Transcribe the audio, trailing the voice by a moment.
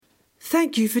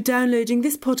Thank you for downloading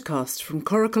this podcast from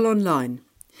Coracle Online.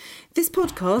 This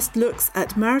podcast looks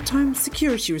at maritime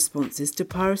security responses to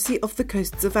piracy off the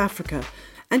coasts of Africa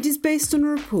and is based on a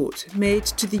report made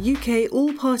to the UK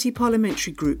All-Party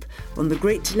Parliamentary Group on the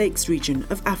Great Lakes region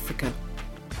of Africa.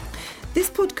 This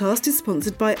podcast is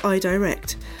sponsored by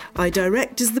iDirect.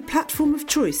 iDirect is the platform of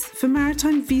choice for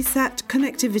maritime VSAT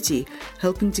connectivity,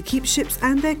 helping to keep ships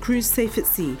and their crews safe at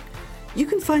sea. You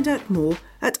can find out more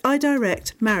at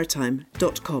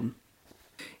idirectmaritime.com.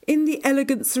 In the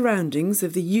elegant surroundings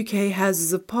of the UK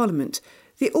Houses of Parliament,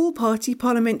 the All-Party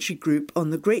Parliamentary Group on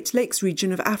the Great Lakes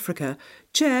region of Africa,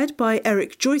 chaired by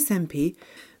Eric Joyce MP,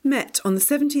 met on the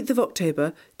 17th of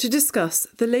October to discuss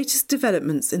the latest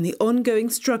developments in the ongoing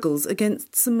struggles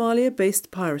against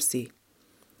Somalia-based piracy.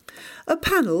 A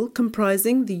panel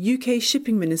comprising the UK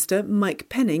Shipping Minister Mike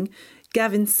Penning,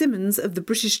 Gavin Simmons of the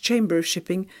British Chamber of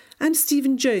Shipping and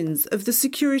Stephen Jones of the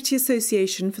Security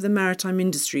Association for the Maritime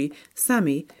Industry,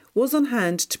 SAMI, was on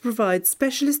hand to provide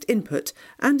specialist input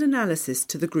and analysis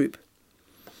to the group.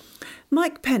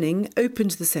 Mike Penning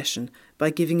opened the session by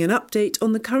giving an update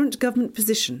on the current government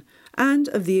position and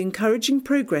of the encouraging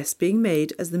progress being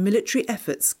made as the military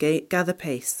efforts gather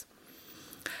pace.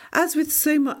 As with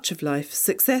so much of life,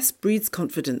 success breeds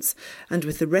confidence, and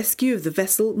with the rescue of the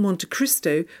vessel Monte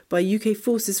Cristo by UK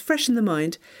forces fresh in the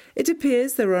mind, it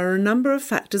appears there are a number of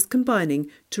factors combining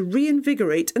to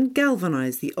reinvigorate and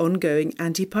galvanise the ongoing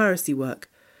anti-piracy work.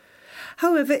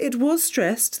 However, it was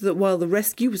stressed that while the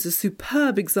rescue was a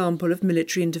superb example of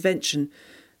military intervention,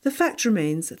 the fact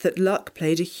remains that luck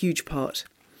played a huge part.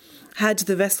 Had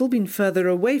the vessel been further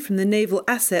away from the naval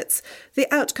assets,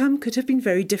 the outcome could have been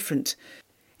very different.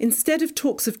 Instead of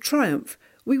talks of triumph,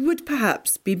 we would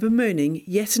perhaps be bemoaning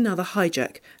yet another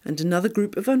hijack, and another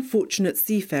group of unfortunate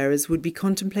seafarers would be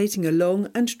contemplating a long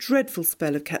and dreadful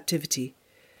spell of captivity.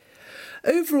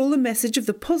 Overall, the message of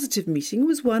the positive meeting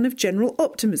was one of general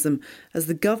optimism, as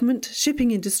the government,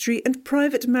 shipping industry and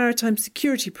private maritime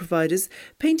security providers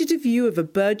painted a view of a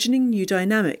burgeoning new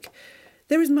dynamic.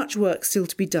 There is much work still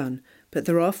to be done, but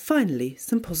there are finally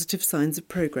some positive signs of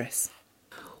progress.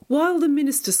 While the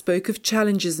Minister spoke of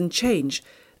challenges and change,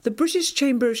 the British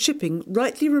Chamber of Shipping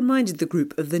rightly reminded the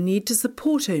group of the need to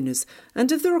support owners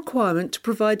and of the requirement to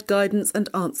provide guidance and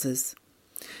answers.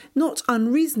 Not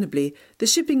unreasonably, the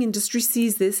shipping industry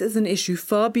sees this as an issue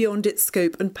far beyond its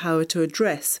scope and power to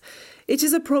address. It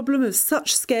is a problem of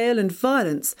such scale and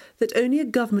violence that only a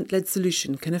government-led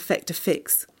solution can effect a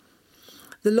fix.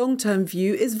 The long-term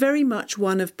view is very much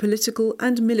one of political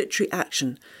and military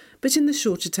action, but in the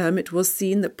shorter term it was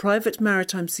seen that private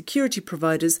maritime security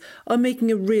providers are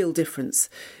making a real difference.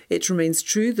 It remains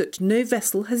true that no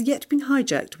vessel has yet been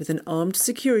hijacked with an armed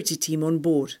security team on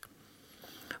board.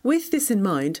 With this in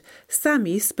mind,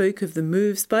 SAMI spoke of the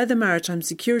moves by the maritime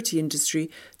security industry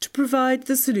to provide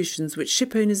the solutions which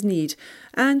shipowners need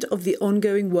and of the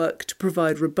ongoing work to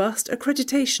provide robust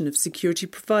accreditation of security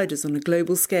providers on a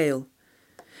global scale.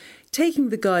 Taking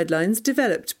the guidelines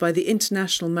developed by the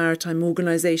International Maritime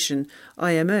Organization,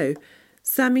 IMO,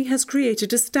 SAMI has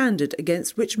created a standard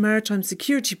against which maritime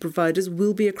security providers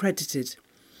will be accredited.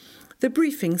 The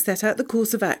briefing set out the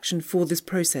course of action for this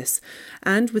process,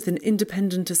 and with an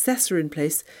independent assessor in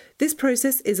place, this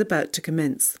process is about to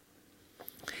commence.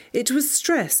 It was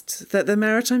stressed that the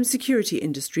maritime security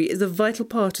industry is a vital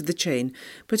part of the chain,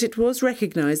 but it was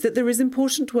recognised that there is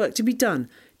important work to be done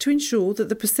to ensure that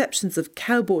the perceptions of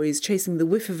cowboys chasing the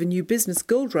whiff of a new business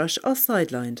gold rush are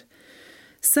sidelined.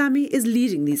 SAMI is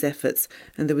leading these efforts,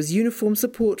 and there was uniform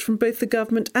support from both the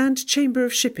Government and Chamber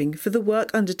of Shipping for the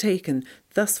work undertaken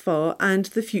thus far and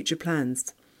the future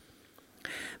plans.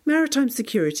 Maritime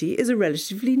security is a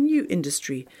relatively new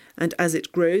industry, and as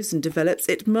it grows and develops,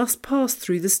 it must pass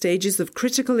through the stages of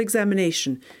critical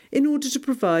examination in order to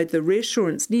provide the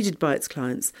reassurance needed by its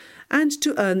clients and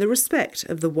to earn the respect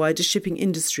of the wider shipping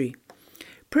industry.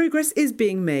 Progress is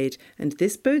being made, and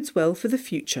this bodes well for the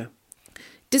future.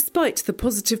 Despite the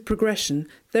positive progression,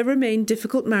 there remain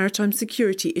difficult maritime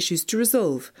security issues to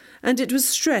resolve, and it was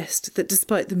stressed that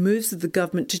despite the moves of the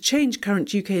government to change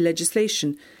current UK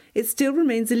legislation, it still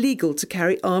remains illegal to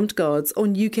carry armed guards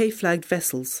on UK-flagged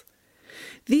vessels.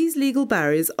 These legal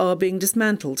barriers are being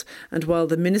dismantled, and while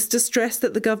the Minister stressed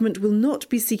that the government will not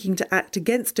be seeking to act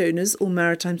against owners or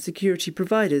maritime security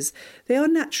providers, they are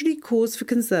naturally cause for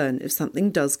concern if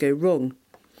something does go wrong.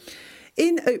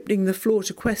 In opening the floor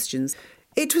to questions,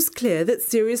 it was clear that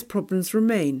serious problems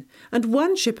remain, and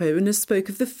one ship owner spoke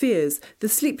of the fears, the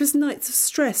sleepless nights of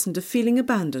stress and of feeling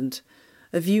abandoned.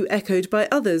 A view echoed by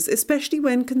others, especially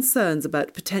when concerns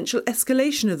about potential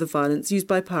escalation of the violence used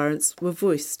by pirates were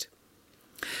voiced.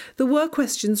 There were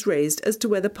questions raised as to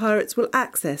whether pirates will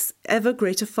access ever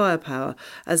greater firepower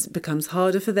as it becomes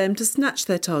harder for them to snatch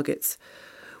their targets.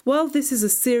 While this is a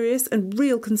serious and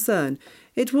real concern,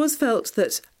 it was felt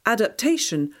that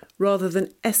adaptation, rather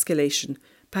than escalation,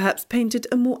 perhaps painted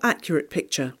a more accurate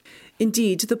picture.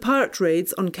 Indeed, the pirate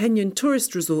raids on Kenyan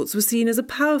tourist resorts were seen as a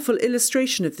powerful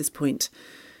illustration of this point.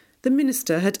 The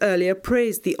minister had earlier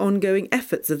praised the ongoing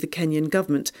efforts of the Kenyan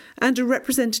government, and a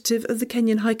representative of the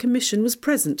Kenyan High Commission was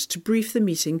present to brief the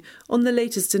meeting on the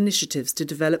latest initiatives to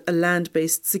develop a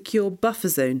land-based secure buffer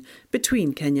zone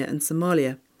between Kenya and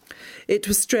Somalia. It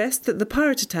was stressed that the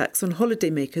pirate attacks on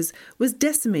holidaymakers was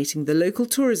decimating the local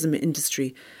tourism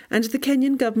industry, and the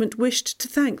Kenyan government wished to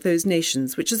thank those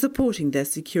nations which are supporting their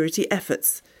security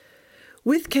efforts.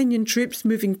 With Kenyan troops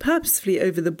moving purposefully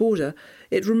over the border,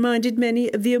 it reminded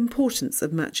many of the importance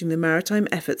of matching the maritime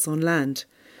efforts on land.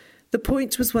 The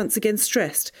point was once again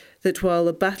stressed that while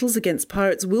the battles against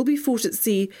pirates will be fought at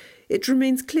sea, it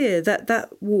remains clear that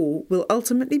that war will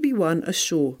ultimately be won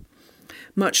ashore.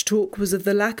 Much talk was of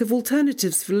the lack of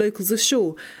alternatives for locals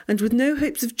ashore, and with no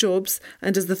hopes of jobs,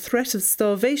 and as the threat of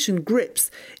starvation grips,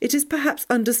 it is perhaps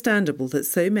understandable that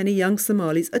so many young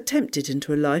Somalis are tempted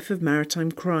into a life of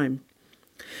maritime crime.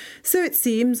 So it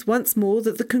seems, once more,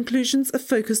 that the conclusions are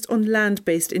focused on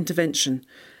land-based intervention.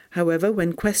 However,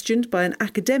 when questioned by an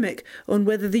academic on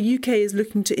whether the UK is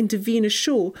looking to intervene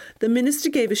ashore, the minister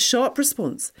gave a sharp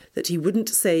response that he wouldn't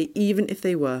say even if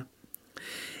they were.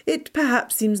 It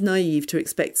perhaps seems naive to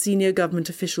expect senior government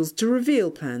officials to reveal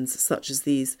plans such as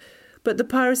these, but the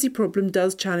piracy problem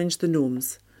does challenge the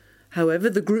norms. However,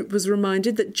 the group was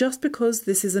reminded that just because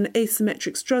this is an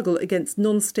asymmetric struggle against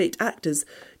non-state actors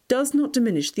does not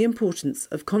diminish the importance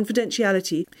of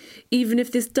confidentiality, even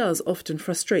if this does often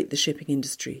frustrate the shipping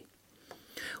industry.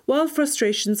 While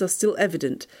frustrations are still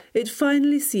evident, it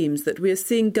finally seems that we are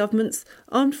seeing governments,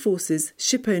 armed forces,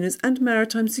 ship owners and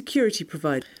maritime security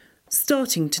providers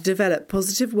starting to develop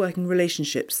positive working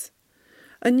relationships.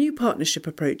 A new partnership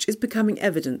approach is becoming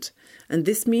evident, and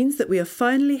this means that we are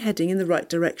finally heading in the right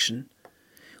direction.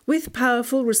 With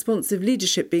powerful, responsive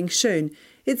leadership being shown,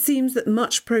 it seems that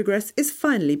much progress is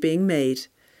finally being made.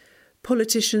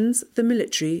 Politicians, the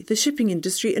military, the shipping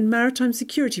industry and maritime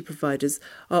security providers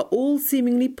are all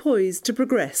seemingly poised to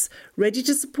progress, ready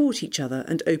to support each other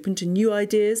and open to new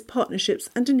ideas, partnerships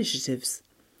and initiatives.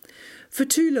 For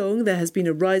too long there has been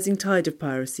a rising tide of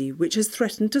piracy which has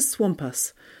threatened to swamp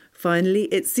us. Finally,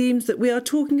 it seems that we are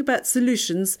talking about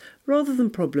solutions rather than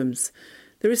problems.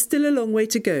 There is still a long way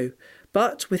to go,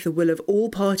 but with the will of all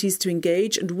parties to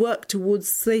engage and work towards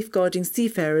safeguarding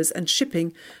seafarers and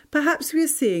shipping, perhaps we are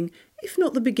seeing, if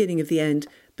not the beginning of the end,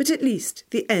 but at least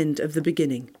the end of the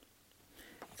beginning.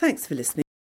 Thanks for listening.